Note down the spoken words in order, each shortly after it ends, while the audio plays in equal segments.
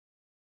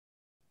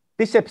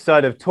This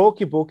episode of Talk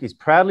Your Book is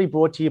proudly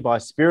brought to you by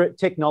Spirit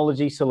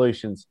Technology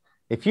Solutions.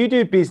 If you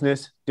do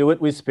business, do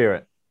it with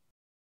Spirit.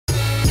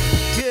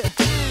 Yeah.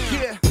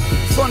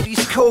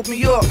 Fundies called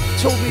me up,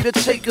 told me to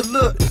take a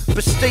look,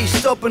 but stay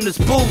stubborn as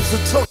bulls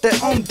and talk their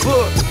own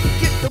book.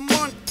 Get the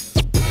money,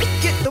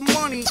 get the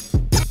money,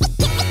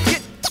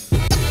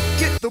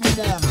 get the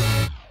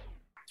money.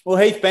 Well,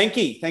 Heath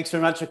Benke, thanks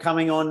very much for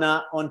coming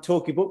on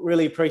Talk Your Book.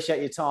 Really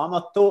appreciate your time.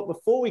 I thought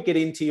before we get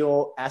into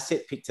your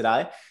asset pick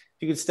today,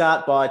 if you could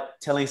start by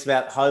telling us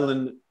about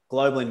Holand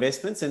Global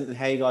Investments and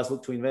how you guys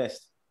look to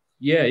invest.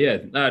 Yeah.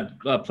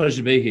 Pleasure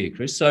to be here,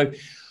 Chris. So,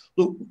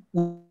 look,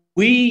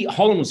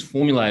 Holand was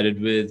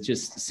formulated with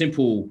just a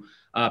simple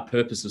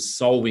purpose of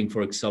solving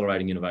for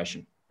accelerating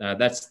innovation.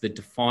 That's the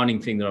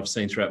defining thing that I've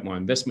seen throughout my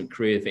investment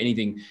career. If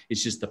anything,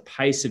 it's just the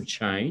pace of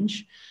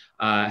change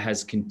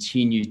has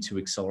continued to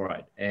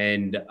accelerate.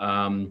 And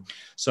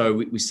so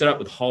we set up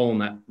with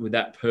Holand with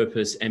that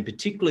purpose, and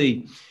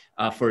particularly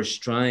for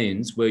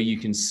Australians, where you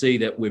can see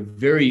that we're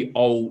very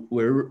old,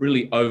 we're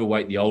really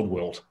overweight the old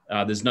world.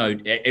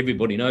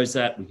 Everybody knows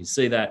that, we can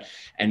see that,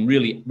 and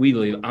really we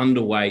live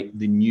underweight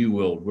the new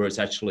world, where it's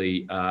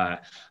actually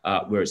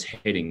where it's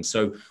heading.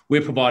 So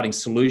we're providing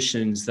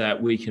solutions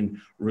that we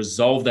can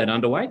resolve that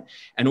underweight,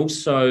 and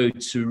also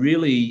to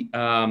really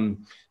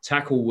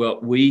tackle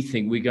what we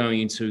think we're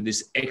going into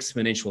this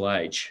exponential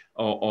age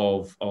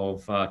of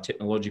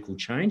technological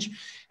change,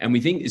 and we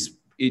think is.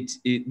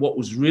 What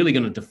was really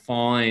going to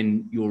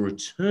define your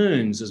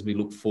returns as we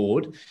look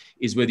forward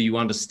is whether you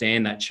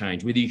understand that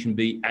change, whether you can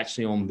be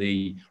actually on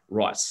the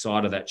right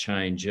side of that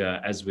change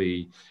as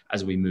we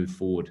move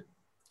forward.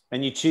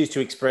 And you choose to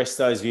express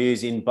those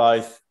views in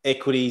both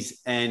equities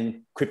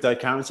and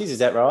cryptocurrencies, is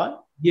that right?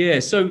 Yeah,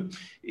 so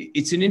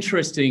it's an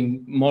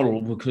interesting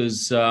model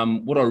because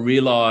what I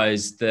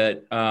realised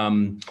that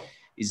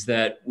is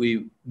that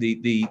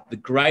the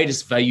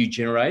greatest value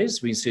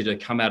generators we can see to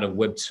come out of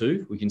Web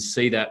 2. We can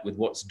see that with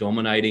what's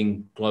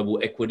dominating global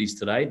equities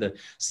today, the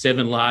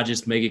 7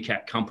 largest mega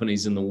cap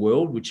companies in the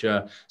world, which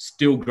are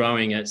still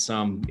growing at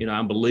some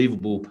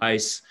unbelievable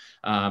pace.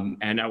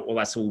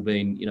 That's all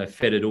been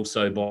fettered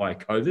also by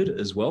COVID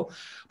as well.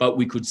 But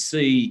you can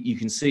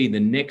see the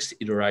next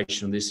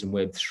iteration of this in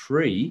Web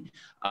 3,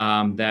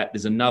 that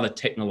there's another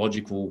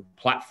technological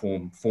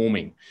platform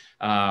forming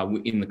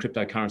in the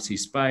cryptocurrency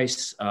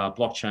space,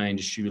 blockchain,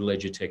 distributed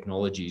ledger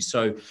technology.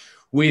 So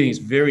we think it's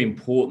very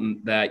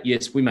important that,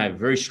 yes, we may have a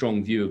very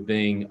strong view of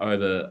being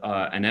over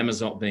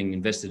being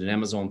invested in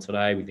Amazon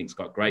today. We think it's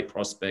got great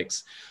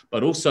prospects,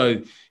 but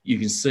also you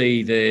can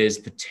see there's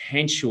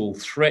potential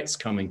threats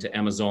coming to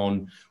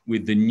Amazon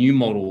with the new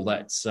model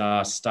that's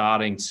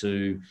starting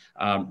to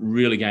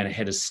really gain a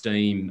head of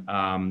steam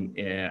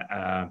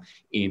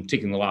in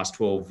particularly in the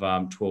last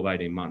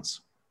 18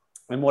 months.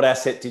 And what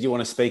asset did you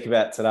want to speak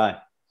about today?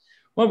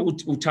 Well,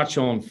 we'll touch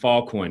on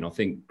Filecoin. I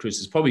think, Chris,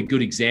 is probably a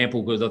good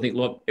example because I think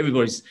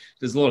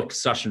there's a lot of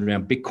discussion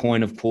around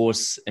Bitcoin, of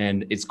course,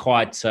 and it's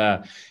quite,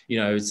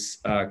 it's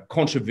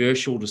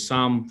controversial to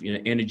some,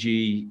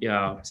 energy,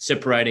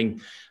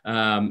 separating,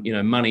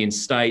 money and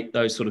state,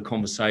 those sort of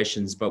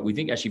conversations. But we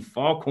think actually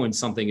Filecoin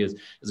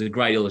is a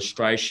great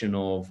illustration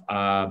of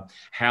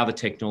how the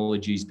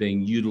technology is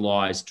being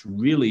utilized to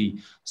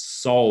really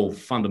solve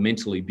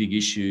fundamentally big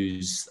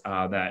issues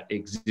that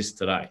exist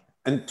today.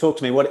 And talk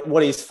to me,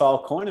 what is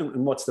Filecoin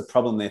and what's the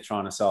problem they're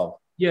trying to solve?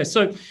 Yeah,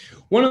 so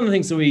one of the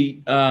things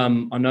that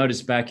I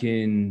noticed back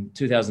in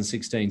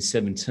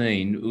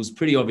 2016-17, it was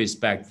pretty obvious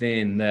back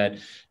then that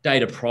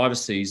data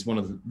privacy is one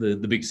of the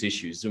biggest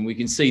issues. And we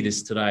can see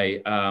this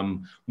today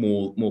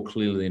more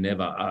clearly than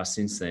ever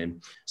since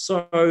then.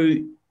 So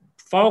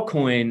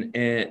Filecoin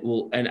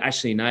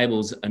actually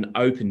enables an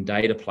open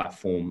data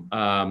platform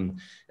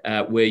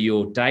where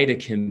your data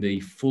can be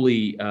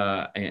fully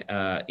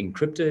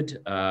encrypted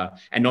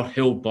and not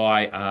held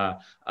by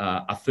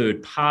a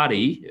third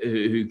party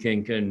who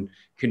can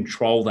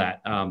control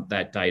that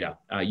data.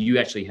 You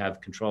actually have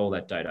control of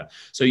that data.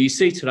 So you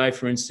see today,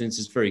 for instance,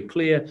 it's very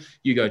clear.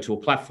 You go to a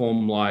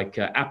platform like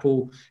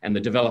Apple, and the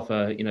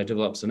developer,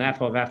 develops an app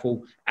of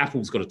Apple.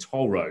 Apple's got a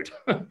toll road,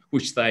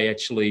 which they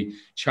actually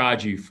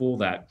charge you for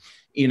that.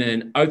 In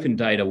an open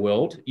data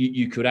world,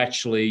 you could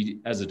actually,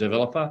 as a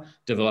developer,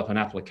 develop an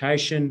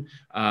application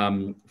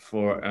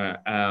for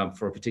a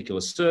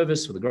particular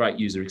service with a great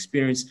user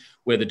experience,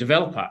 where the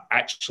developer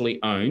actually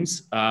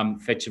owns,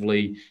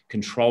 effectively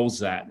controls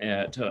that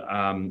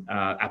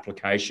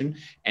application,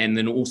 and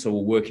then also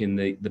will work in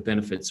the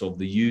benefits of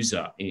the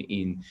user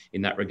in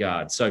that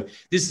regard. So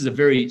this is a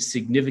very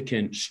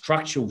significant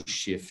structural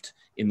shift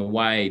in the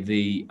way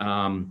the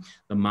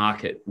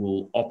market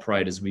will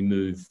operate as we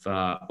move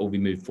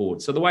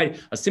forward. So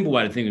a simple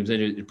way to think of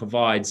it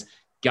provides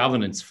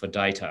governance for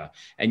data,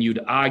 and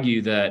you'd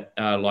argue that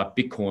like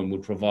Bitcoin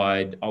would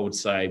provide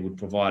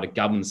a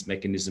governance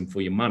mechanism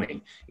for your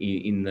money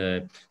in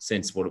the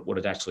sense what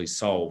it actually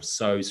solves.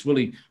 So it's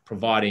really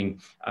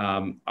providing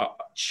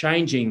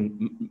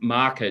changing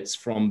markets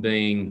from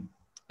being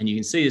and you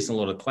can see this in a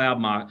lot of the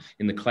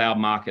cloud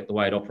market, the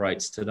way it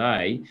operates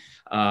today,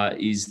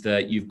 is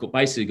that you've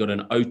basically got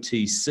an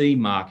OTC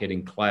market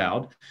in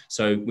cloud.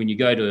 So when you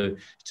go to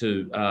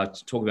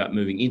talk about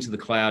moving into the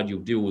cloud,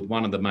 you'll deal with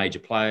one of the major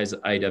players,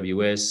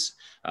 AWS,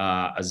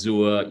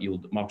 Azure,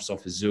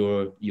 Microsoft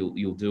Azure.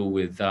 You'll deal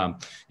with,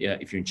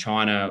 if you're in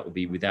China, it'll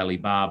be with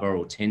Alibaba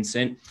or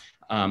Tencent.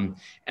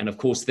 And of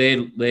course,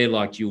 they're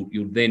like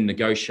you'll then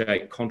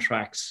negotiate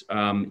contracts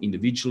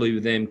individually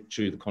with them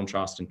through the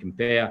contrast and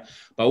compare.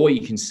 But what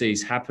you can see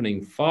is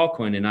happening.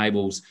 Filecoin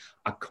enables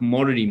a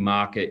commodity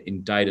market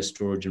in data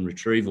storage and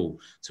retrieval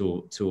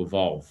to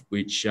evolve.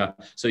 Which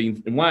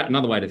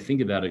another way to think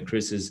about it,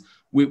 Chris, is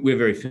we're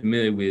very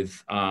familiar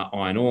with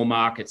iron ore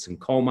markets and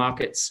coal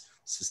markets.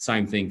 It's the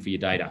same thing for your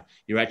data.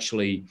 You're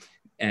actually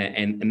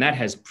and that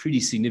has pretty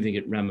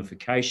significant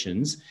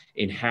ramifications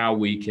in how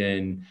we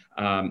can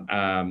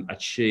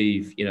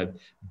achieve,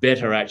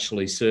 better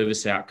actually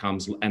service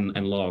outcomes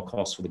and lower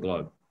costs for the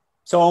globe.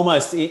 So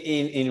almost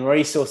in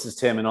resources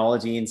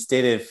terminology,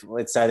 instead of,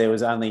 let's say there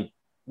was only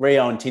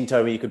Rio and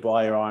Tinto where you could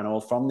buy your iron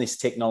ore from, this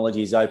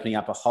technology is opening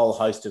up a whole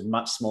host of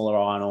much smaller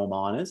iron ore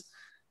miners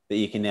that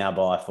you can now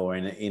buy for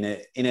in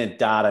a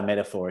data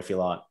metaphor, if you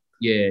like.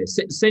 Yeah,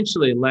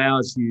 essentially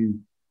allows you,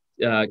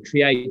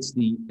 creates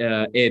the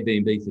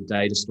Airbnb for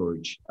data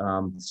storage.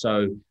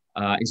 So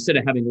instead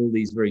of having all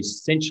these very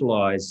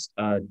centralized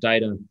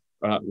data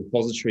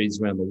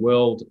repositories around the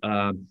world,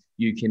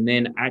 you can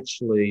then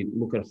actually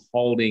look at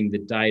holding the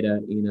data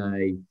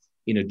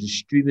in a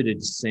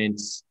distributed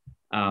sense.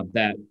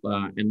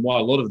 And while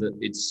a lot of the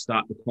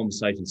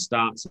conversation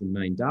starts in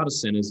main data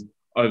centers,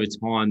 over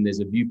time there's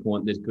a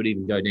viewpoint that could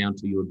even go down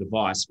to your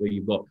device where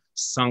you've got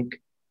sunk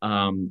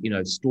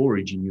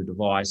storage in your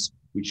device,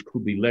 which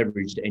could be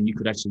leveraged, and you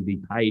could actually be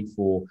paid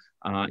for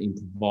in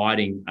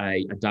providing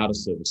a data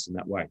service in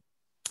that way.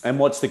 And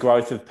what's the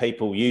growth of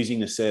people using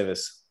the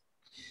service?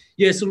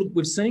 Yeah, so look,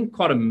 we've seen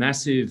quite a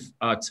massive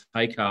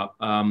take up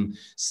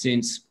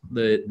since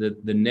the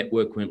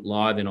network went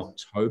live in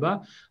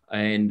October.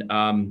 And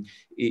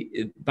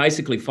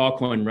basically,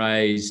 Filecoin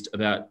raised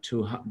about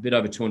a bit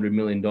over $200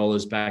 million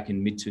back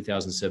in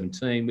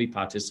mid-2017. We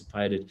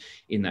participated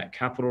in that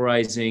capital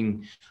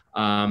raising.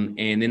 And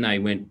then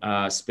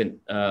they spent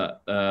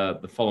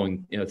the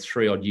following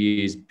 3 odd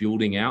years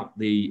building out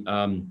the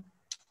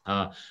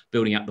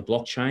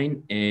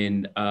blockchain,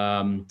 and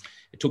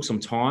it took some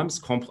time.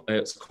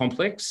 It's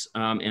complex,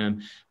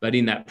 but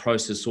in that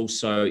process,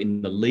 also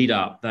in the lead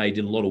up, they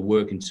did a lot of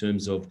work in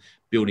terms of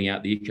building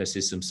out the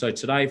ecosystem. So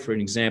today, for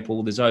an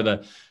example, there's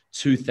over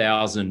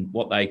 2,000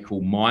 what they call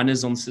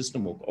miners on the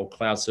system, or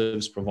cloud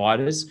service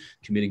providers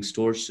committing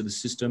storage to the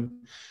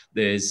system.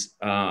 There's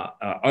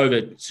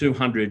over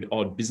 200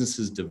 odd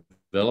businesses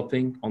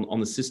developing on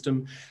the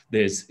system.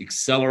 There's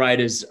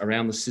accelerators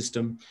around the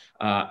system,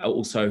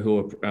 also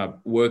who are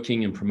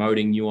working and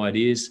promoting new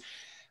ideas.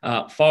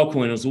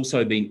 Filecoin has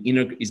also being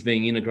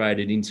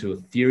integrated into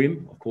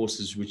Ethereum, of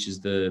course, which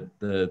is the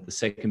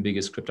second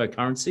biggest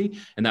cryptocurrency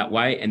in that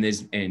way, and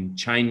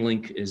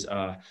Chainlink is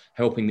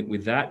helping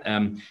with that.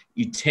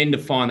 You tend to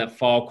find that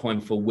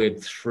Filecoin for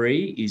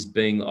Web3 is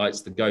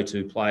it's the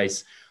go-to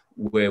place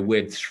where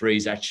Web3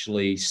 is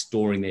actually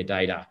storing their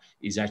data,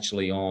 is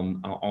actually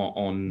on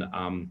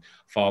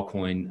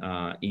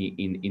Filecoin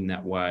in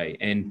that way.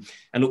 And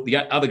look, the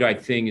other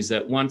great thing is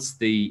that once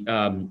the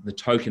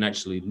token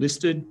actually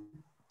listed,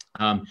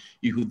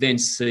 you could then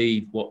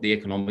see what the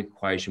economic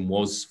equation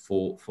was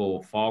for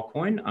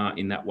Filecoin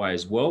in that way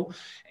as well.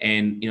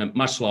 And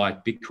much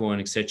like Bitcoin,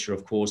 etc.,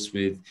 of course,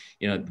 with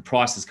the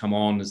price has come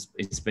on,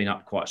 it's been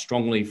up quite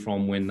strongly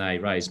from when they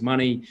raised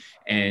money,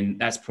 and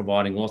that's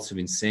providing lots of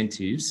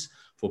incentives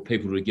for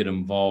people to get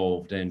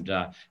involved and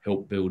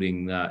help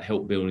building the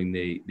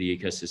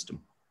ecosystem.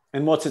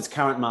 And what's its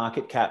current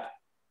market cap?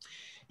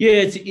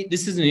 Yeah,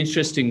 this is an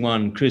interesting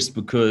one, Chris,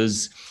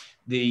 because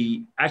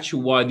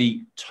why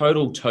the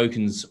total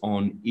tokens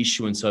on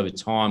issuance over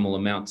time will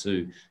amount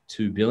to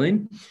 2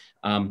 billion.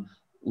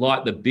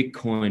 Like the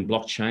Bitcoin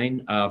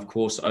blockchain, of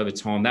course, over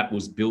time that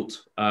was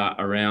built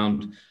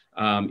around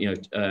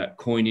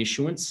coin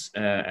issuance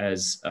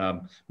as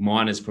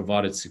miners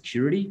provided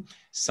security.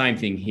 Same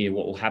thing here.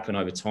 What will happen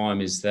over time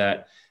is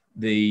that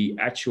the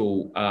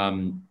actual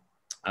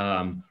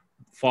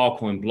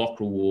Filecoin block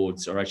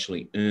rewards are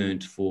actually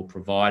earned for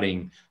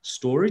providing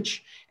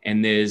storage,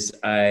 and there's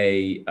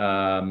a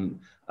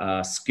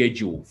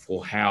schedule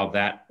for how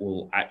that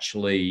will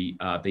actually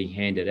be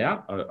handed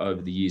out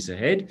over the years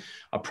ahead.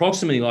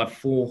 Approximately like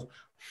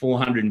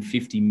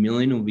 450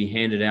 million will be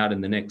handed out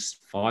in the next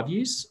 5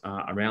 years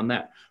around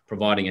that,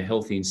 providing a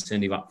healthy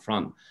incentive up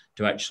front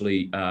to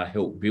actually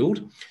help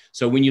build.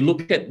 So when you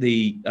look at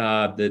the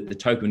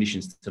token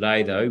issuance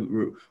today,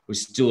 though, we're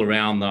still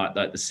around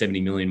the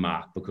 70 million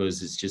mark,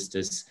 because it's just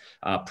this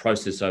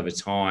process over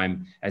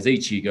time. As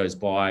each year goes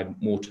by,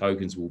 more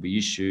tokens will be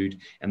issued,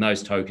 and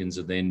those tokens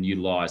are then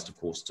utilised, of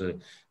course, to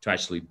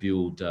actually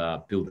build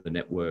the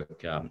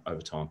network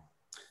over time.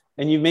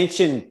 And you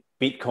mentioned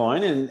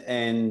Bitcoin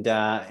and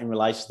in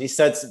relation to this,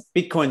 so it's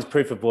Bitcoin's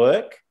proof of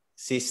work.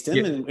 system,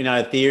 Yep. and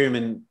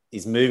Ethereum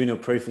is moving to a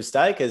proof of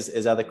stake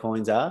as other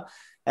coins are,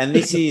 and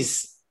this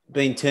is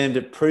being termed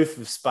a proof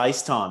of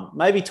space time.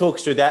 Maybe talk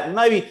us through that, and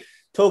maybe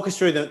talk us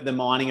through the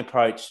mining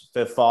approach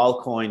for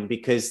Filecoin,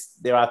 because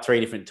there are 3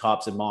 different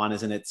types of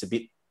miners, and it's a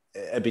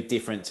bit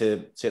different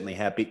to certainly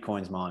how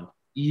Bitcoin's mined.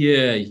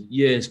 Yeah,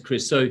 yes,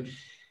 Chris. So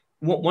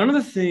one of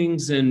the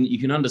things, and you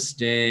can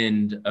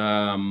understand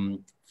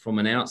from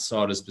an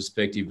outsider's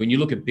perspective, when you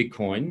look at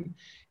Bitcoin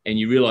and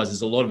you realize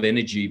there's a lot of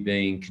energy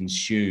being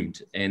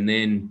consumed,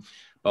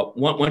 but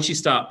once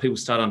people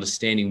start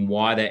understanding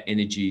why that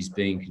energy is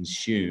being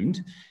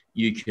consumed,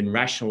 you can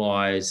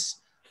rationalize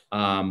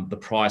the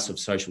price of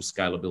social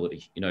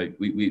scalability.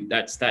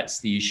 That's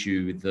the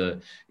issue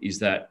is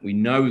that we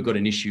know we've got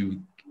an issue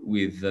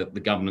with the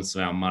governance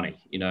of our money.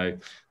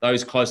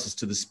 Those closest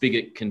to the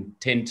spigot can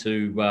tend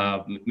to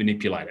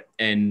manipulate it.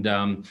 And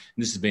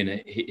this has been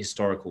a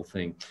historical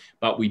thing.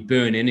 But we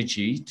burn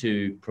energy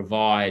to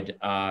provide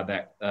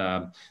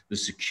the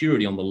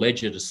security on the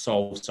ledger to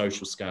solve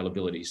social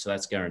scalability. So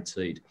that's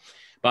guaranteed.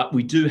 But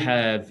we do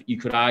have, you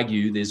could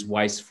argue, there's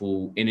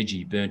wasteful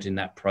energy burnt in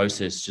that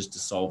process just to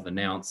solve the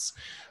nonce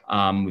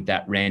with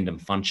that random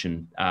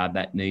function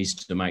that needs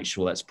to make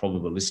sure that's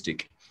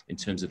probabilistic in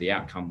terms of the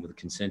outcome with the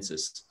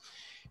consensus.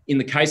 In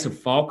the case of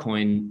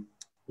Filecoin,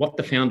 what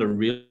the founder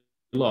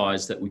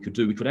realized that we could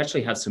do, we could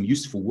actually have some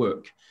useful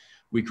work.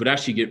 We could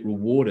actually get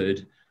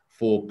rewarded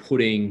for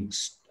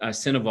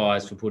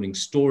incentivized for putting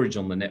storage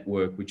on the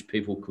network, which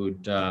people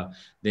could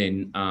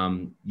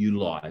then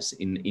utilize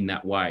in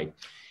that way.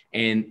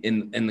 And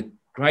the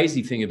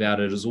crazy thing about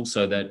it is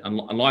also that,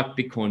 unlike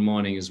Bitcoin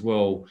mining as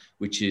well,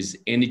 which is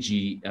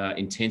energy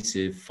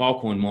intensive,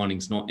 Filecoin mining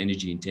is not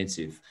energy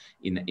intensive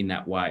in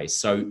that way.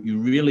 So you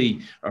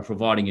really are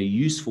providing a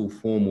useful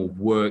form of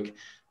work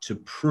to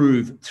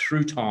prove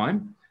through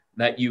time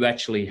that you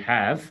actually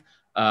have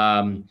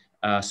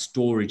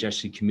storage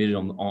actually committed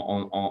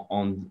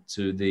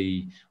onto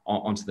the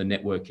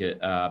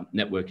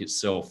network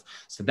itself.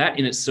 So that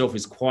in itself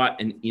is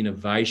quite an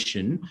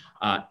innovation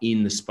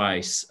in the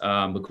space,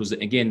 because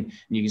again,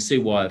 you can see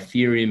why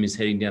Ethereum is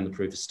heading down the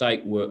proof of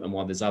stake work and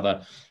why there's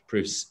other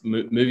proofs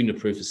moving to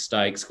proof of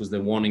stakes, because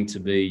they're wanting to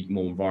be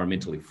more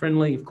environmentally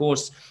friendly, of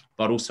course,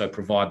 but also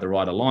provide the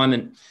right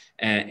alignment.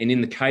 And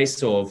in the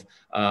case of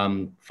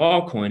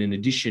Filecoin, in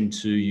addition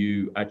to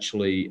you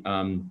actually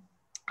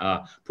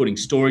putting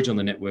storage on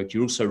the network,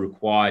 you're also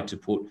required to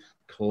put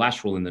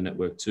collateral in the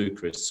network too,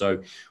 Chris.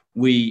 So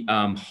we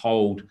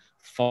hold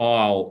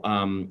file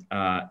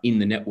in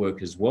the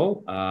network as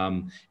well,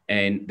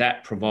 and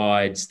that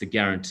provides the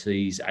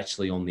guarantees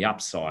actually on the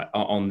upside,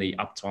 on the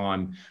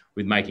uptime,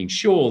 with making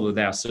sure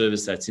that our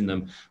service that's in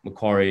the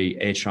Macquarie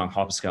AirTrunk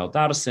hyperscale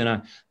data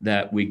center,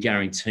 that we're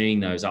guaranteeing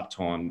those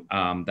uptime,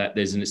 that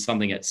there's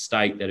something at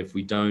stake that if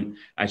we don't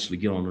actually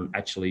get on and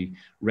actually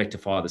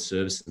rectify the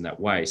service in that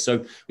way. So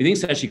we think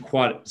it's actually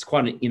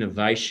quite an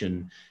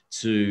innovation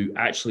to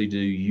actually do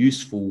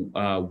useful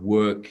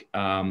work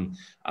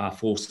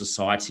for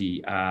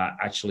society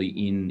actually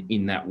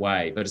in that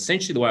way. But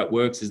essentially the way it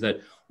works is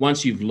that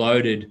once you've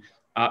loaded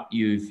up,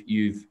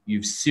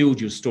 you've sealed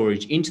your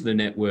storage into the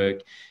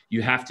network,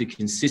 you have to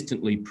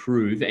consistently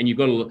prove, and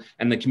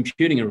and the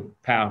computing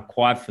power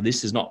required for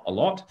this is not a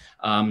lot.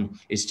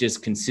 It's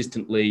just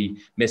consistently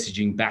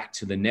messaging back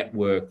to the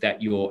network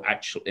that you're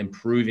actually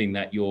improving,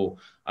 that you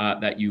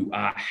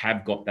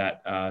have got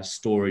that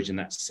storage and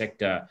that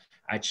sector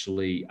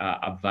actually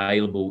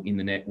available in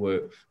the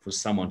network for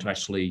someone to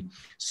actually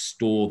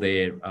store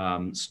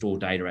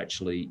data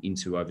actually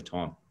into over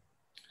time.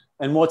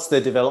 And what's the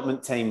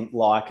development team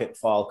like at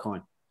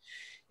Filecoin?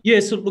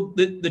 Yeah, so look,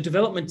 the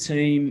development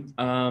team,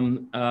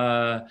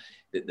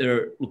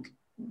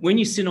 when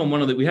you sit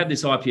on we had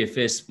this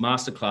IPFS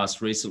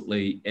masterclass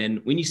recently,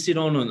 and when you sit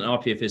on an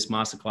IPFS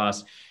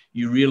masterclass,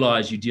 you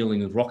realize you're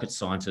dealing with rocket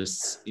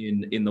scientists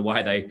in the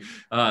way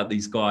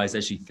these guys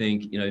actually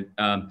think.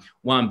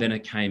 Juan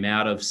Bennett came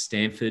out of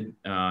Stanford,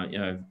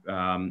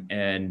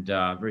 and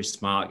very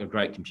smart, a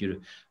great computer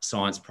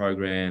science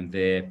program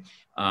there.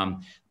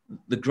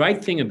 The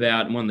great thing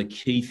about, and one of the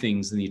key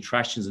things and the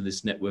attractions of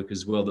this network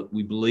as well, that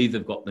we believe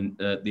they've got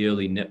the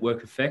early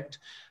network effect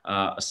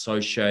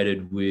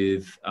associated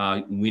with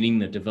winning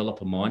the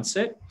developer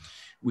mindset,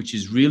 which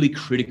is really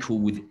critical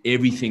with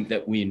everything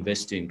that we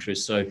invest in,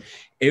 Chris. So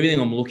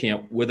everything I'm looking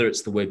at, whether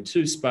it's the Web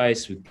 2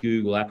 space with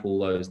Google, Apple,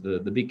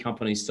 the big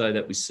companies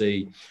that we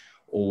see,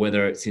 or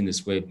whether it's in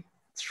this Web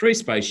 3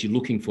 space, you're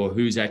looking for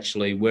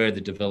where are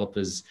the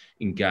developers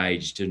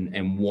engaged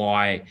and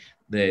why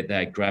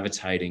they're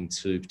gravitating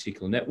to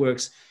particular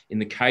networks. In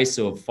the case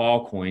of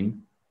Filecoin,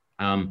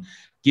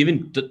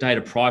 given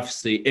data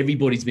privacy,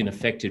 everybody's been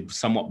affected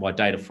somewhat by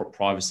data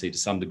privacy to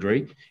some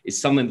degree. It's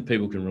something that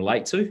people can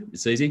relate to.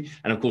 It's easy.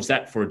 And of course,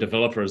 that for a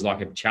developer is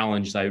like a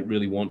challenge. They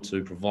really want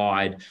to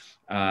provide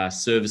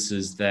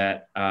services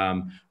that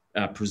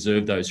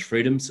preserve those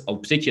freedoms.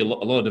 Particularly,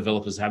 a lot of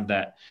developers have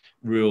that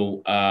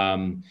real,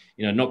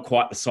 not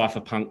quite the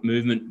cypherpunk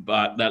movement,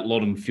 but that a lot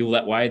of them feel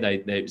that way.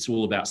 It's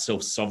all about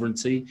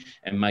self-sovereignty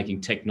and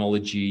making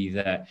technology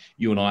that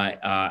you and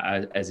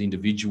I, as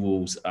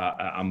individuals,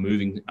 are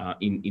moving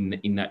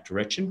in that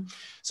direction.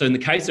 So in the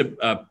case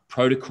of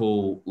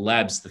Protocol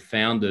Labs, the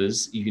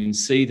founders, you can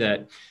see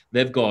that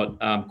they've got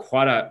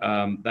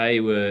they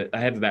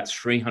have about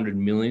 300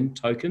 million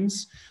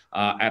tokens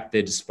at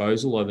their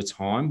disposal over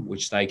time,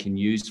 which they can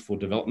use for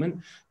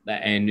development.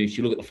 And if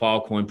you look at the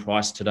Filecoin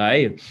price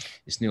today,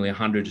 it's nearly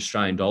 100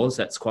 Australian dollars.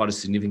 That's quite a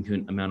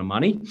significant amount of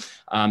money.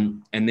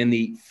 And then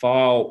the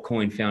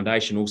Filecoin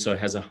Foundation also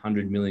has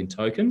 100 million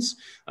tokens.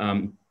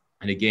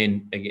 And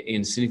again,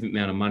 a significant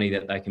amount of money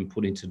that they can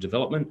put into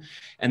development.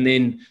 And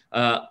then,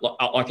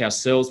 like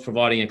ourselves,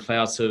 providing a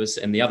cloud service,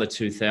 and the other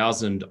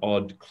 2,000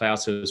 odd cloud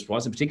service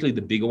providers, and particularly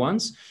the bigger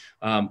ones,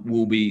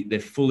 they're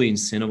fully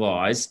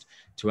incentivized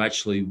to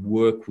actually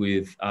work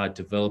with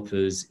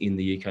developers in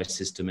the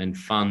ecosystem and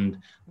fund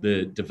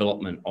the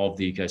development of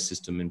the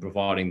ecosystem and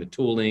providing the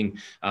tooling,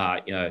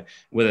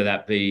 whether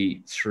that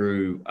be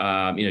through,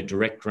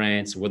 direct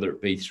grants, or whether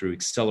it be through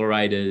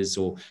accelerators.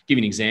 Or give you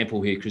an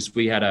example here, Chris,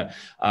 we had a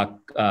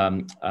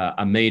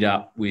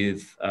meetup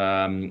with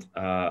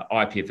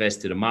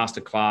IPFS, did a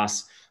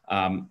masterclass.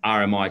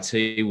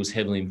 RMIT was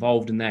heavily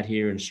involved in that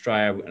here in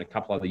Australia, and a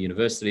couple other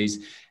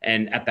universities.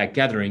 And at that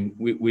gathering,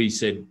 we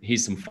said,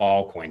 here's some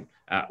Filecoin.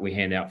 We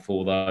hand out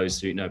for those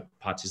who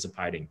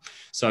participating.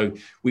 So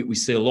we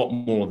see a lot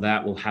more of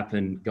that will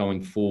happen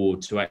going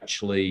forward to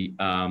actually,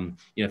 for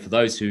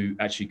those who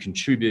actually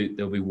contribute,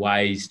 there'll be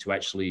ways to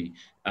actually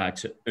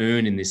to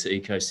earn in this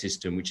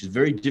ecosystem, which is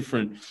very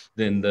different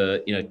than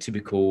the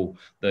typical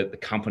the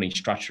company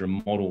structure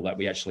and model that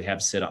we actually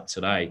have set up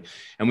today.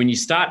 And when you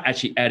start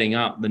actually adding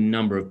up the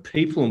number of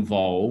people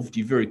involved,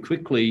 you very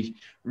quickly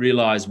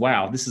realize,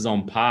 wow, this is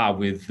on par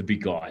with the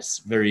big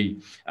guys. Very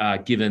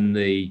given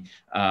the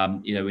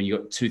when you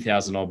got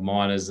 2,000 odd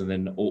miners, and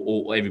then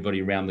everybody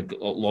a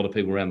lot of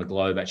people around the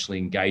globe actually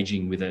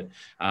engaging with it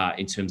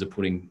in terms of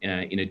putting,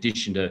 in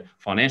addition to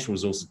financial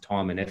resources,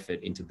 time and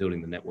effort into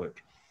building the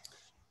network.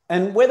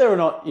 And whether or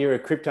not you're a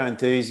crypto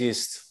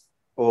enthusiast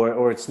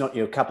or it's not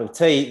your cup of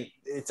tea,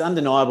 it's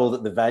undeniable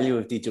that the value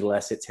of digital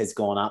assets has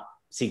gone up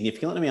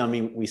significantly. I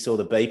mean, we saw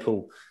the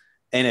Beeple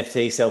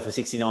NFT sell for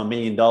 $69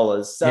 million.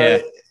 So,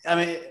 yeah. I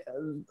mean,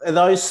 are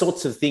those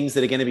sorts of things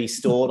that are going to be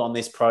stored on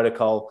this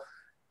protocol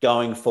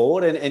going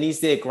forward? And is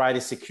there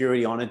greater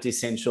security on a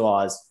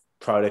decentralized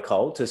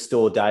protocol to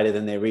store data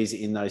than there is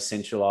in those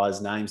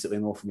centralized names that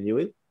we're more familiar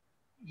with?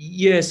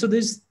 Yeah, so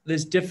there's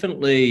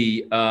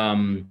definitely...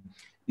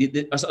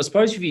 I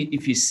suppose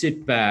if you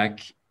sit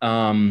back,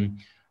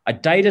 a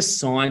data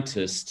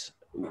scientist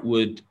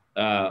would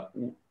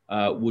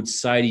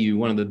say to you,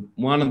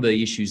 one of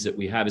the issues that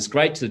we have is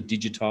great to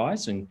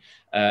digitize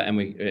and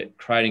we're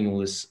creating all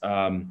this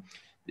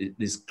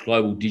this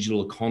global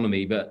digital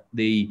economy, but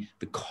the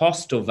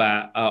cost of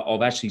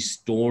actually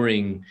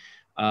storing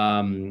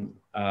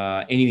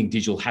anything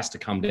digital has to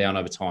come down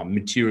over time,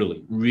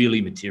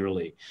 really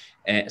materially.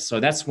 So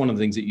that's one of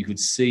the things that you could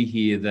see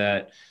here,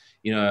 that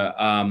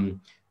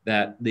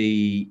that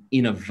the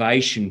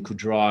innovation could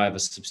drive a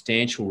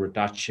substantial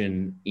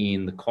reduction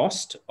in the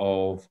cost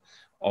of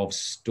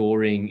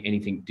storing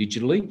anything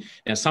digitally.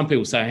 Now, some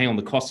people say, hang on,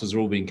 the costs has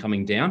all been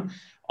coming down.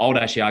 I would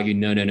actually argue,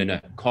 no.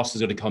 Cost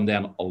has got to come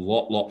down a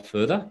lot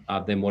further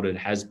than what it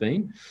has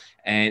been.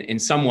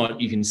 And somewhat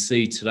you can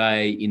see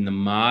today in the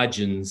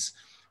margins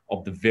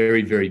of the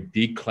very, very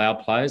big cloud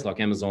players like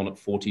Amazon at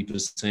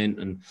 40%,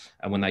 and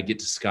when they get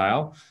to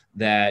scale,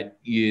 that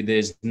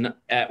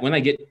when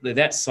they get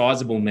that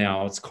sizable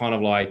now, it's kind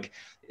of like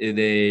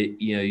they're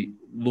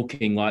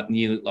looking like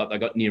they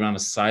got near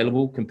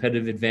unassailable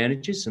competitive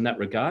advantages in that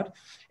regard.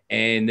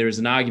 And there is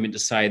an argument to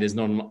say there's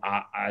not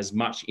as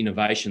much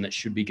innovation that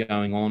should be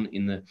going on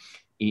in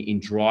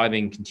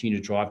continue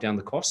to drive down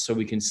the cost. So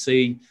we can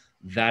see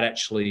that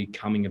actually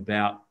coming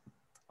about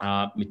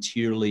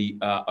materially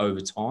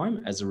over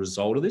time as a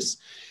result of this.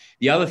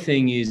 The other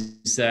thing is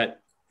that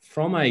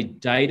from a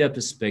data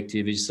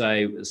perspective, you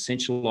say a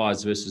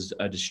centralized versus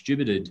a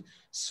distributed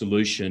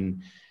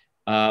solution,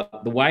 the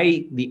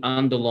way the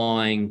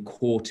underlying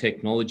core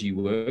technology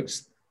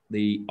works,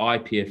 the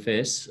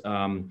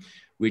IPFS,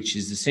 which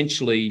is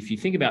essentially, if you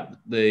think about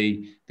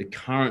the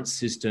current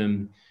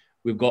system,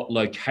 we've got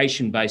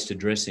location-based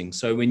addressing.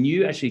 So when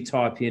you actually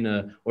type in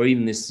or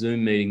even this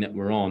Zoom meeting that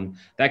we're on,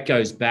 that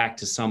goes back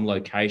to some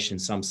location,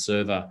 some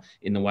server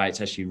in the way it's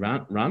actually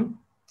run.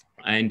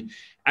 And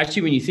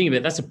actually, when you think of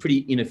it, that's a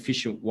pretty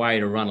inefficient way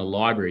to run a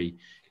library.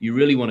 You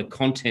really want to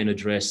content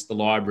address the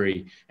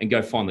library and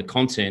go find the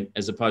content,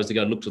 as opposed to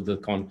go look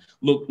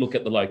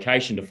at the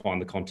location to find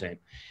the content.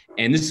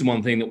 And this is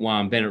one thing that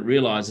Warren Bennett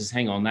realizes,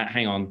 hang on,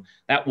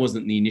 that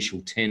wasn't the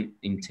initial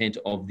intent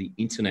of the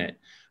internet.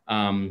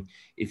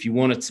 If you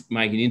wanted to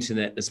make an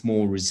internet that's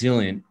more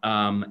resilient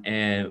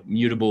and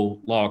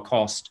mutable, lower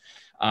cost,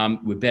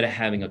 we're better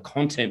having a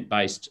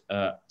content-based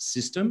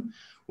system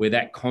where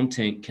that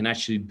content can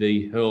actually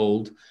be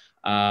held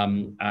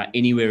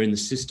anywhere in the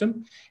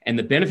system. And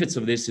the benefits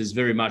of this is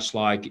very much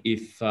like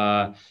if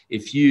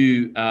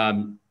you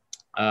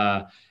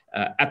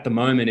at the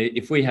moment,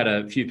 if we had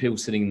a few people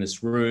sitting in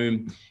this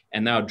room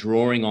and they were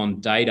drawing on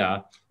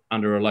data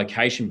under a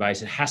location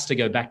base, it has to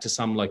go back to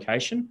some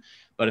location.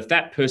 But if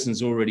that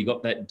person's already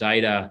got that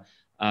data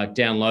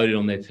downloaded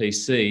on their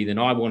PC, then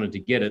I wanted to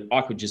get it,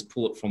 I could just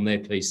pull it from their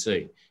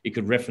PC. It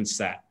could reference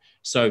that.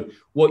 So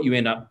what you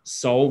end up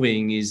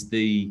solving is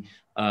the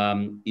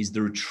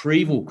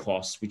retrieval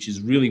cost, which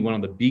is really one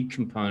of the big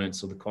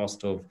components of the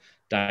cost of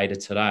data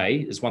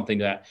today. Is one thing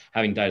that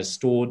having data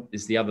stored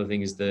is the other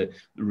thing is the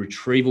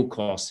retrieval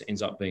cost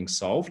ends up being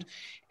solved.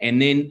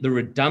 And then the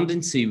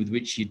redundancy with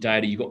which your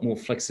data, you've got more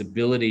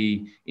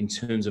flexibility in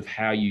terms of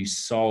how you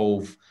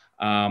solve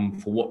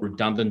for what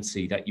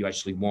redundancy that you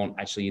actually want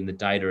actually in the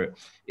data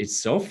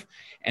itself.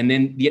 And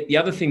then the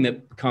other thing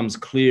that becomes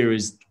clear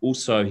is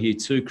also here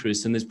too,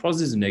 Chris, and there's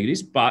positives and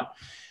negatives, but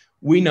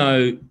we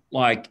know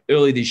like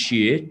early this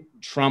year,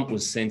 Trump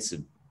was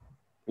censored.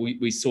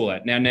 We saw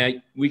that. Now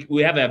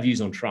we have our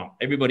views on Trump.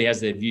 Everybody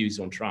has their views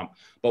on Trump.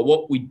 But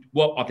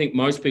what I think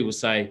most people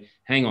say,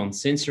 hang on,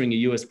 censoring a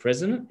US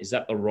president, is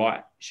that the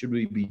right? Should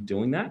we be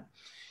doing that?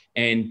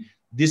 And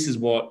this is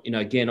what,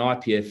 again,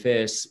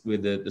 IPFS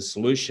with the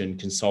solution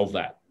can solve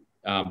that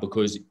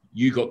because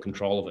you got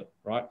control of it,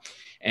 right?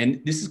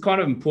 And this is kind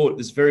of important.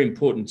 It's very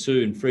important too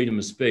in freedom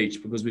of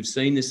speech because we've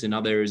seen this in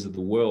other areas of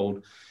the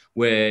world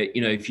where,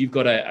 if you've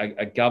got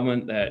a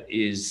government that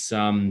is,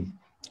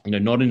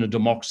 not in a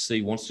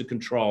democracy, wants to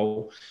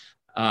control,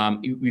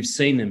 we've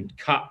seen them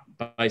cut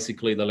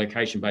basically the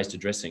location-based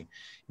addressing.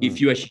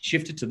 If you actually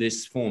shift it to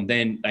this form,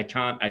 then they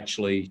can't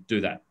actually do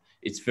that.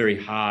 It's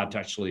very hard to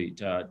actually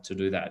to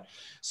do that.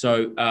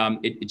 So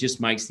it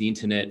just makes the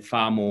internet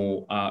far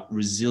more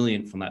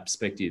resilient from that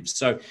perspective.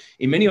 So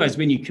in many ways,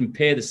 when you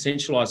compare the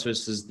centralized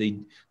versus the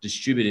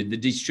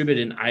distributed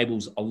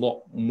enables a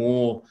lot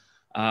more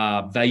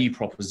value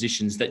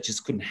propositions that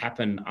just couldn't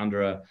happen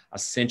under a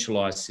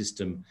centralized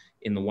system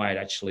in the way it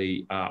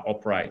actually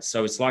operates.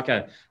 So it's like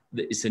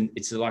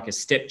like a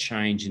step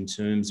change in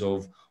terms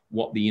of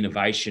what the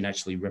innovation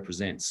actually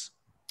represents.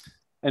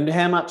 And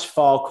how much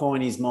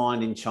Filecoin is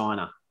mined in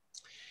China?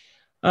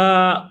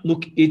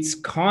 Look,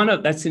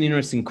 that's an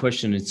interesting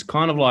question. It's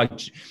kind of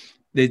like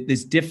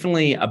there's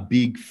definitely a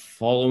big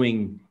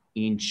following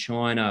in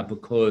China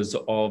because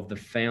of the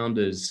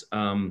founders.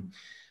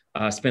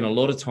 Spent a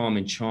lot of time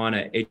in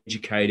China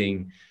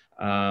educating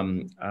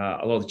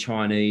a lot of the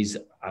Chinese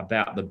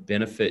about the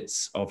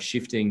benefits of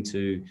shifting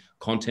to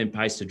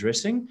content-based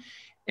addressing.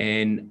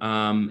 And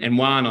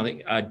one, I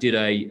think I did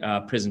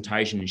a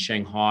presentation in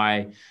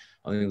Shanghai.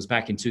 I think it was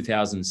back in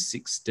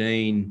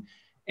 2016.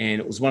 And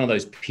it was one of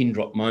those pin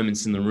drop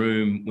moments in the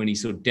room when he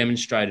sort of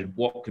demonstrated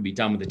what could be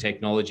done with the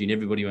technology and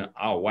everybody went,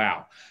 oh,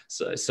 wow.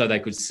 So they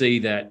could see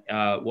that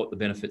what the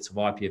benefits of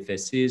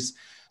IPFS is.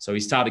 So he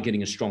started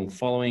getting a strong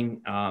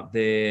following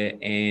there.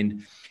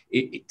 And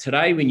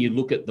today, when you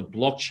look at the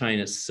blockchain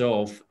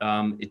itself,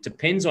 it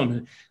depends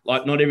on,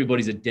 like, not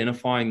everybody's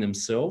identifying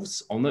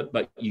themselves on it,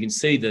 but you can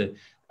see the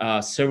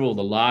several of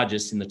the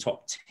largest in the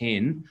top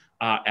 10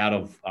 are out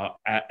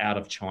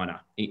of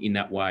China in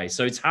that way.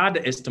 So it's hard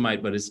to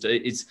estimate, but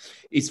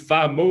it's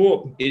far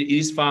more, it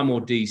is far more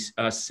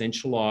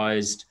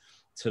decentralized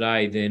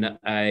today than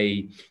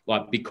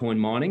like Bitcoin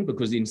mining,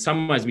 because in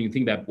some ways, when you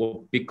think about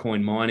what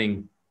Bitcoin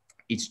mining,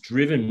 it's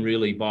driven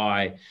really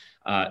by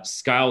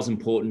scale's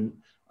important,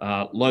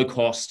 low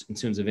cost in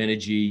terms of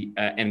energy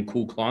and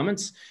cool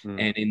climates.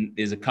 And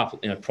there's a couple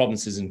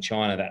provinces in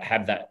China that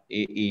have that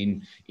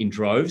in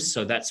droves.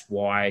 So that's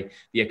why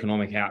the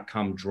economic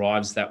outcome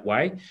drives that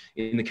way.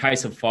 In the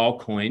case of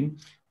Filecoin,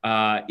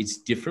 it's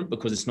different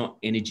because it's not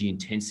energy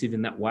intensive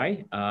in that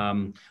way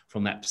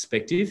from that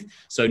perspective.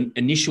 So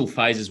initial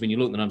phases, when you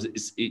look at the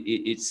numbers,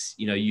 it's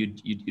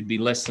you'd be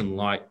less than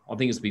I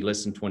think it'd be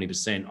less than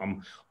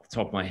 20%.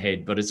 Top of my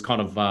head, but it's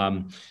kind of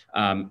and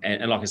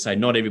like I say,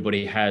 not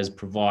everybody has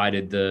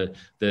provided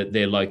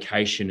their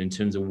location in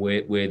terms of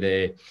where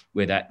they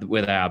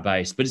are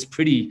based, but it's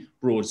pretty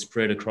broad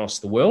spread across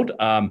the world.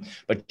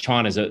 But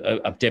China's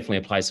definitely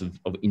a place of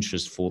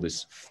interest for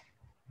this.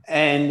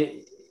 And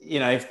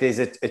if there's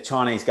a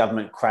Chinese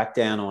government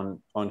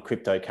crackdown on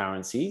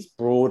cryptocurrencies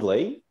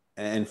broadly,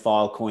 and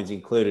Filecoin's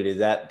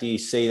included, do you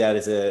see that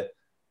as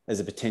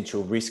a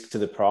potential risk to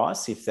the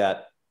price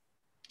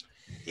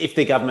if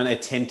the government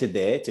attempted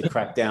there to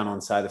crack down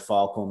on, say, the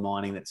Filecoin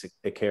mining that's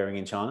occurring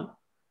in China?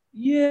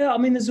 Yeah, I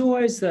mean, there's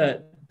always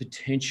that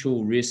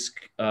potential risk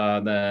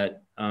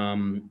that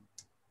the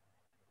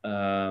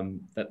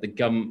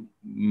government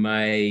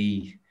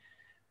may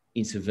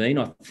intervene.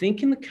 I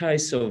think in the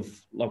case of,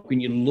 like, when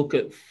you look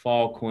at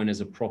Filecoin as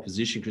a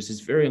proposition, Chris,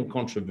 it's very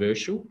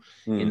uncontroversial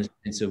in the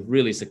sense of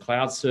really it's a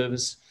cloud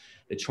service.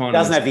 It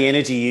doesn't have the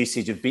energy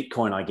usage of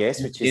Bitcoin, I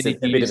guess, which is a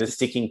bit of a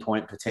sticking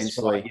point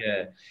potentially. Right,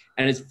 yeah.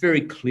 And it's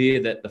very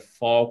clear that the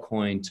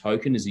Filecoin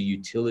token is a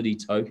utility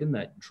token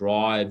that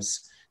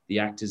drives the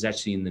actors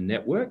actually in the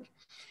network.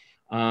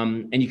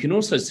 And you can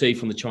also see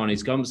from the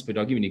Chinese government's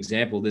perspective, I'll give you an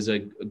example. There's a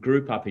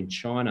group up in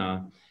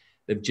China.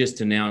 They've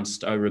just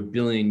announced over $1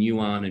 billion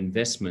yuan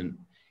investment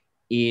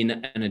in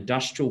an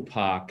industrial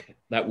park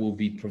that will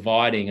be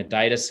providing a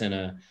data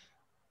center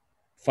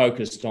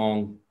focused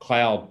on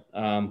cloud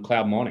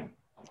mining,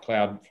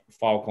 cloud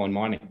Filecoin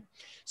mining.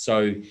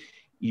 So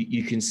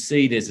you can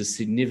see there's a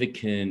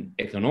significant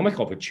economic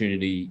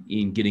opportunity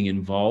in getting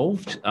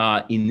involved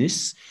in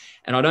this.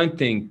 And I don't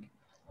think,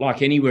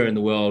 like anywhere in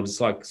the world,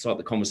 it's like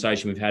the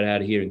conversation we've had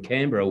out here in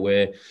Canberra,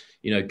 where,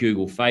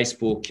 Google,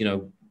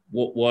 Facebook,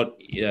 what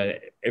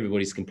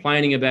everybody's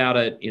complaining about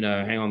it.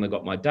 Hang on, they've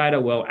got my data.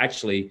 Well,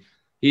 actually,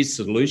 here's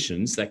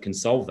solutions that can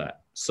solve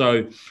that.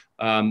 So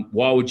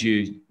why would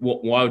you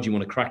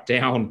want to crack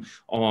down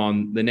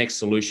on the next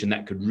solution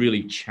that could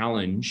really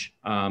challenge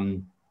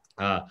some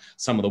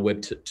of the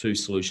Web 2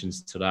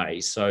 solutions today?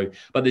 So,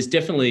 but there's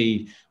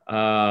definitely,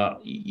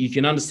 you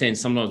can understand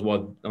sometimes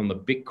why on the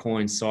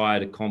Bitcoin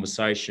side of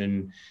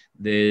conversation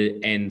there,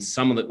 and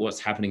some of what's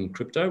happening in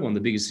crypto. One of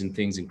the biggest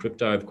things in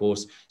crypto, of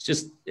course, it's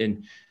just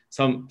in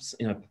some,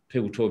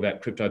 people talk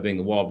about crypto being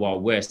the wild,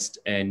 wild west,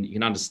 and you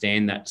can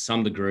understand that to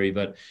some degree,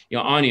 but,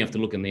 I only have to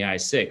look in the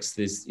ASX.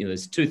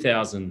 There's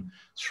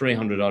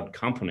 2,300 odd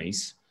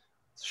companies,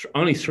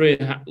 only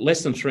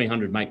less than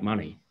 300 make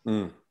money.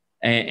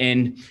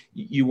 And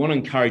you want to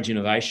encourage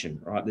innovation,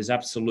 right? There's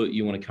absolutely,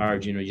 you want to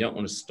encourage, you don't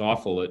want to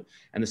stifle it.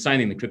 And the same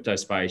thing in the crypto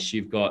space,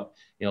 you've got,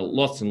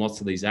 lots and lots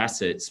of these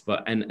assets,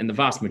 but, and the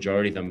vast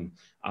majority of them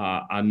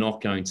are not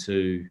going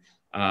to,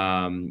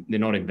 they're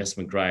not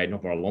investment grade,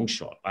 not by a long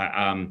shot.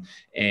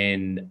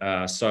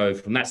 So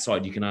from that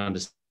side, you can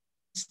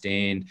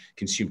understand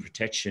consumer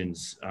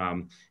protections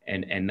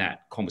and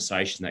that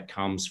conversation that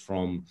comes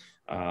from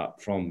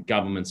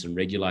governments and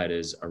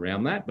regulators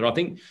around that. But I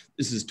think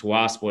this is to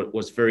us what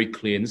was very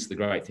clear, and this is the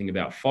great thing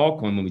about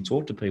Filecoin. When we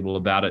talk to people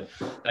about it,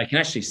 they can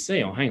actually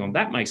see, oh, hang on,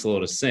 that makes a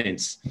lot of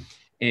sense.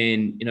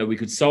 And, we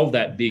could solve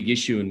that big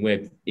issue in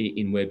Web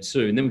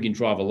 2, and then we can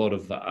drive a lot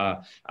of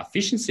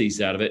efficiencies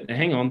out of it. And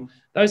hang on,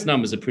 those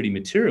numbers are pretty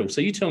material.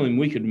 So you tell them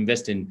we could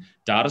invest in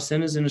data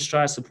centers in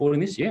Australia supporting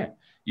this? Yeah,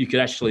 you could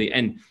actually,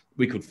 and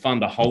we could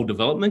fund a whole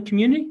development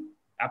community.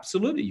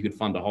 Absolutely, you could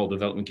fund a whole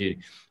development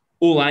community,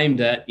 all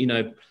aimed at,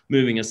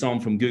 moving us on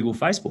from Google,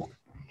 Facebook.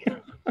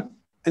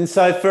 And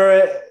so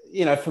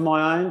from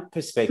my own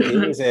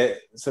perspective, as a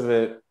sort of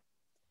a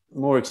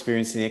more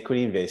experienced in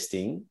equity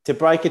investing, to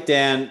break it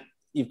down,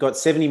 you've got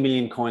 70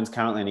 million coins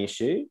currently in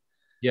issue.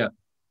 Yeah.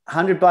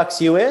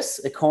 $100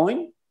 US a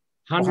coin,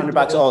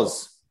 $100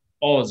 Oz.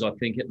 Oz, I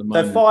think, at the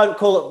moment. So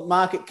call it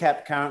market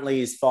cap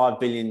currently is $5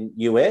 billion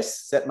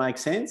US. Does that make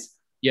sense?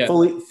 Yeah.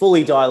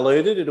 Fully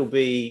diluted, it'll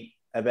be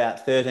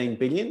about 13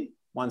 billion.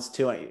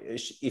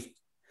 If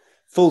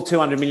full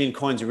 200 million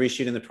coins are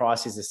issued and the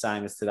price is the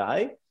same as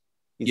today,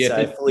 you'd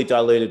say fully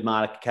diluted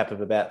market cap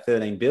of about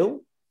 13 bill.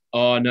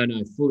 Oh, no,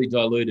 fully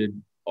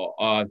diluted,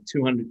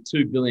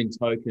 2 billion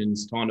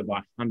tokens times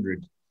by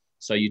 100.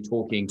 So you're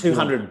talking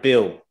 200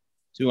 bill.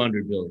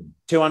 200 billion.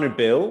 200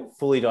 bill,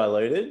 fully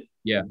diluted.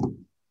 Yeah.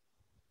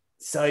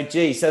 So,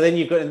 then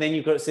you've got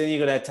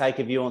to take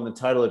a view on the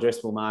total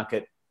addressable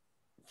market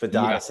for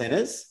data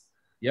centers.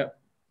 Yep.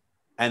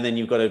 And then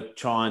you've got to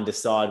try and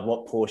decide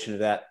what portion of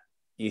that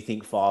you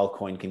think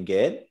Filecoin can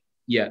get.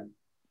 Yeah.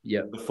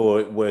 Yeah.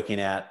 Before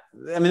working out.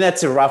 I mean,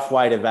 that's a rough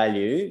way to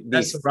value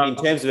this in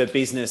terms of a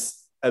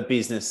business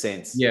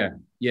sense. Yeah.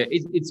 Yeah.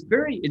 It's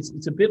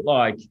a bit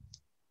like,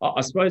 I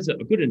suppose a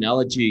good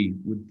analogy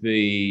would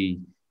be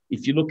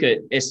if you look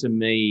at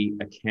SME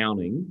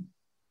accounting,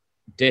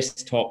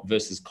 desktop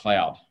versus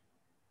cloud,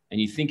 and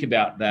you think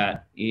about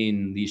that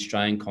in the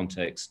Australian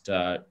context,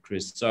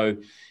 Chris. So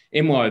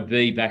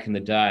MYOB back in the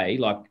day,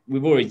 like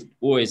we've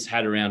always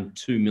had around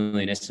 2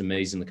 million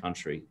SMEs in the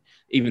country,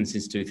 even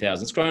since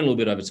 2000. It's grown a little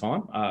bit over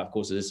time, of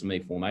course, as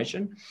SME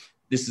formation.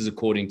 This is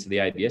according to the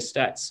ABS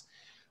stats.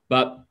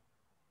 But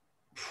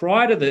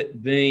prior to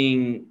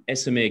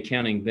SME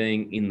accounting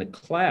being in the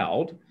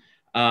cloud,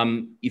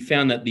 you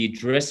found that the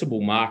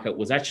addressable market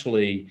was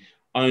actually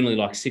only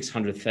like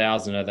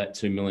 600,000 of that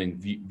 2 million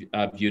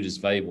viewed as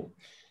valuable.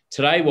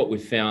 Today, what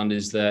we've found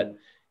is that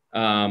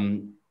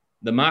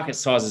the market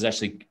size is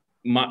actually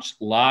much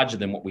larger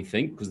than what we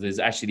think, because there's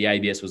actually the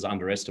ABS was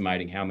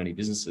underestimating how many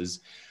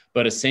businesses.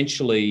 But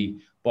essentially,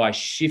 by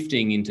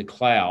shifting into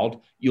cloud,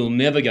 you'll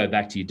never go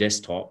back to your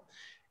desktop.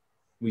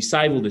 We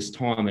save all this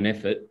time and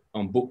effort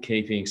on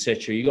bookkeeping,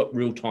 etc. You got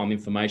real-time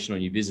information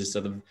on your business, so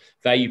the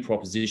value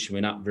proposition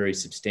went up very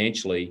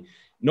substantially.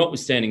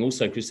 Notwithstanding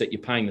also, Chris, that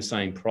you're paying the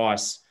same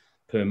price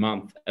per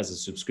month as a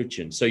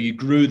subscription. So you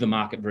grew the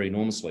market very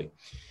enormously.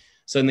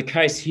 So in the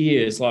case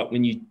here, it's like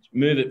when you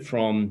move it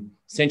from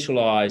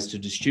centralized to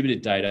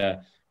distributed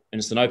data, and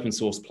it's an open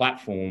source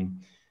platform,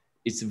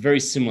 it's a very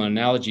similar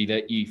analogy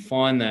that you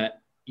find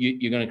that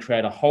you're going to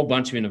create a whole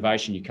bunch of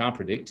innovation you can't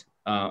predict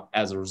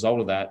as a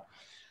result of that.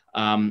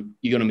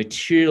 You're going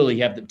to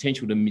have the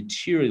potential to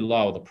materially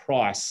lower the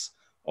price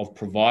of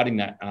providing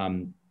that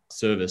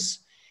service.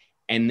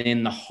 And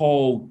then the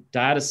whole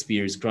data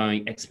sphere is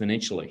growing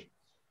exponentially.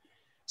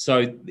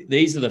 So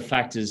these are the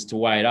factors to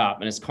weigh it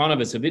up. And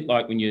it's a bit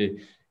like when you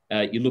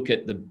look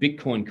at the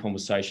Bitcoin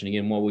conversation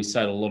again, what we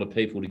say to a lot of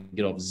people to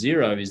get off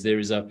zero is there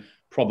is a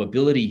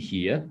probability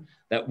here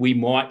that we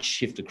might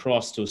shift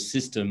across to a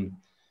system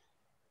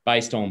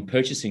based on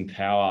purchasing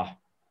power.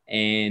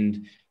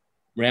 And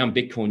around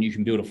Bitcoin, you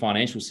can build a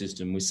financial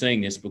system. We're seeing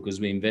this because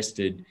we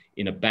invested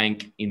in a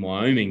bank in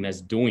Wyoming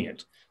that's doing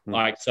it.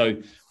 So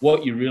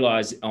what you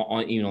realize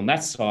on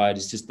that side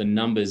is just the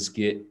numbers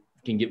can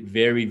get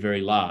very,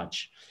 very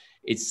large.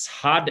 It's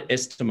hard to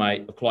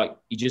estimate. Like,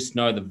 you just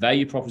know the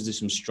value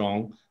proposition is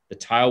strong, the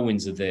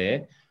tailwinds are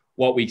there.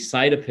 What we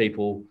say to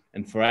people,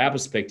 and for our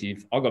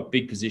perspective, I've got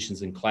big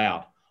positions in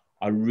cloud.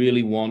 I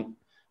really want,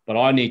 but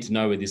I need to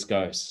know where this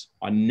goes.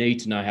 I need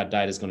to know how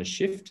data is going to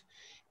shift,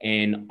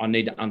 and I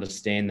need to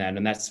understand that.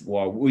 And that's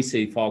why we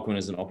see Filecoin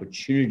as an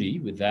opportunity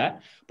with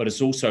that. But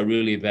it's also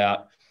really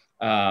about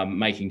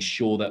making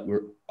sure that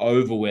we're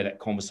over where that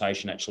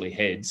conversation actually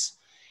heads.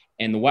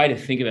 And the way to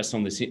think about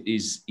some of this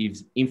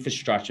is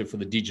infrastructure for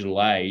the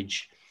digital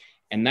age.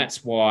 And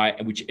that's why,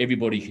 which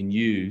everybody can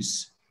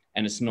use.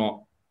 And it's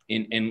not,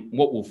 and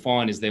what we'll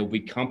find is there will be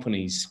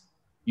companies,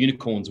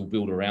 unicorns will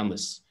build around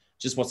this,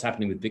 just what's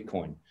happening with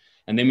Bitcoin.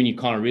 And then when you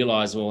kind of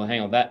realize, well,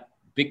 hang on, that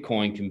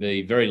Bitcoin can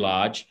be very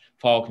large,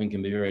 Filecoin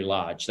can be very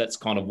large. That's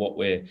kind of what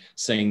we're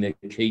seeing, the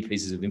key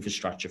pieces of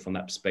infrastructure from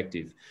that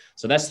perspective.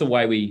 So that's the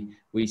way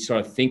we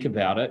sort of think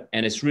about it.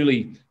 And it's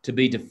really, to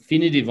be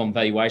definitive on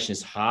valuation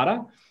is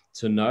harder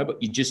to know, but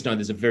you just know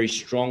there's a very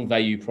strong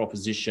value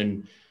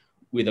proposition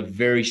with a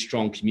very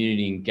strong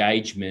community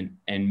engagement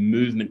and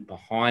movement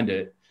behind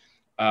it,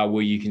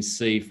 where you can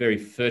see very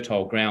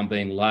fertile ground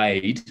being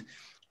laid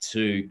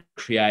to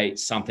create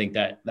something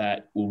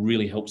that will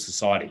really help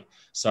society.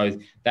 So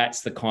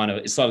that's the kind of,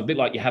 it's like a bit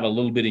like you have a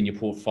little bit in your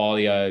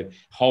portfolio,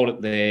 hold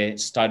it there,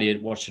 study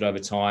it, watch it over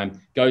time,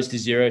 goes to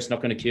zero, it's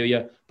not going to kill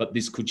you, but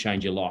this could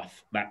change your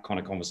life, that kind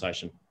of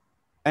conversation.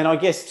 And I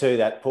guess too,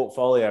 that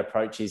portfolio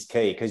approach is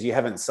key, because you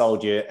haven't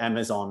sold your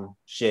Amazon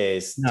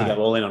shares to go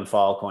all in on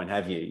Filecoin,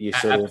 have you? You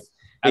sort of,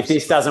 if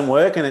this doesn't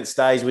work and it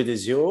stays with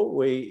Azure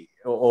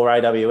or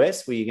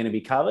AWS, where you're going to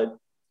be covered.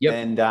 Yep.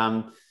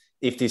 And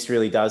if this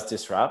really does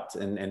disrupt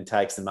and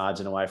takes the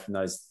margin away from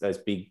those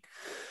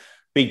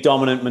big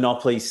dominant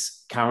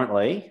monopolies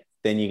currently,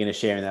 then you're going to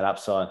share in that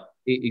upside.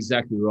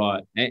 Exactly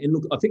right. And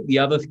look, I think the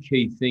other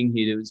key thing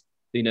here is,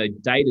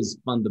 data's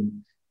fundamental.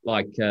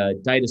 Like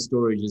data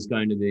storage is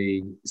going to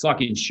be, it's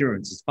like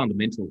insurance, it's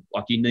fundamental.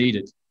 Like, you need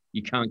it.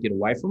 You can't get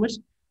away from it.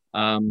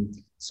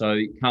 So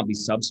it can't be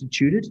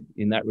substituted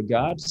in that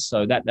regard.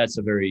 So that's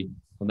very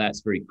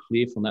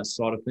clear from that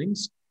side of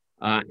things.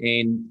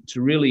 And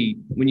to really,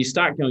 when you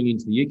start going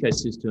into the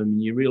ecosystem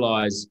and you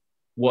realize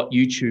what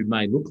YouTube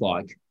may look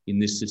like in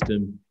this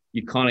system,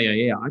 you kind of go,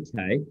 yeah,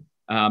 okay.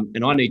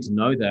 And I need to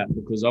know that,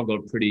 because I've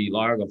got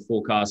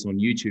forecasts on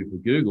YouTube for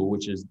Google,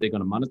 which is they're going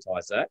to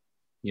monetize that.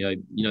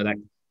 You know that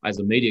as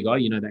a media guy,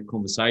 that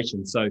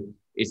conversation. So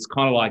it's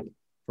kind of like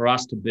for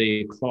us to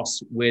be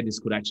across where this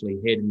could actually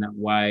head in that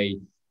way,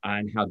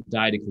 and how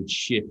data could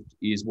shift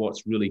is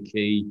what's really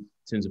key in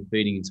terms of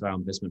feeding into our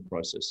investment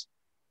process.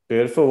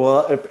 Beautiful.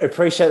 Well, I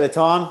appreciate the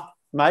time,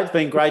 mate. It's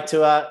been great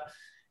to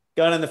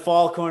go down the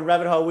Filecoin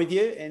rabbit hole with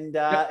you. And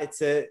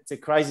it's a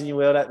crazy new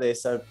world out there.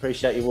 So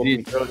appreciate you walking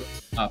me through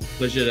it.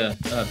 Pleasure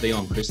to be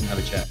on, Chris, and have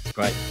a chat. It's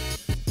great.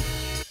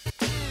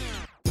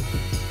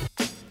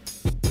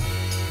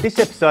 This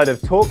episode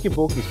of Talk Your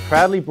Book is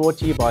proudly brought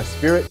to you by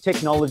Spirit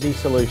Technology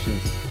Solutions.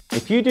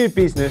 If you do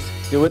business,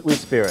 do it with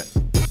Spirit.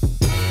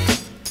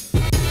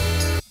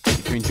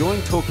 If you're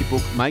enjoying Talk Your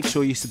Book, make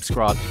sure you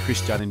subscribe to Chris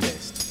Judd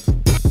Invest.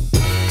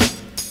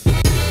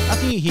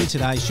 Nothing you hear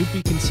today should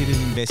be considered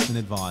investment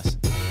advice.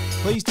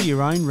 Please do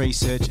your own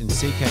research and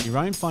seek out your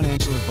own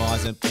financial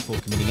advisor before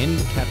committing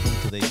any capital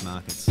to these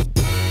markets.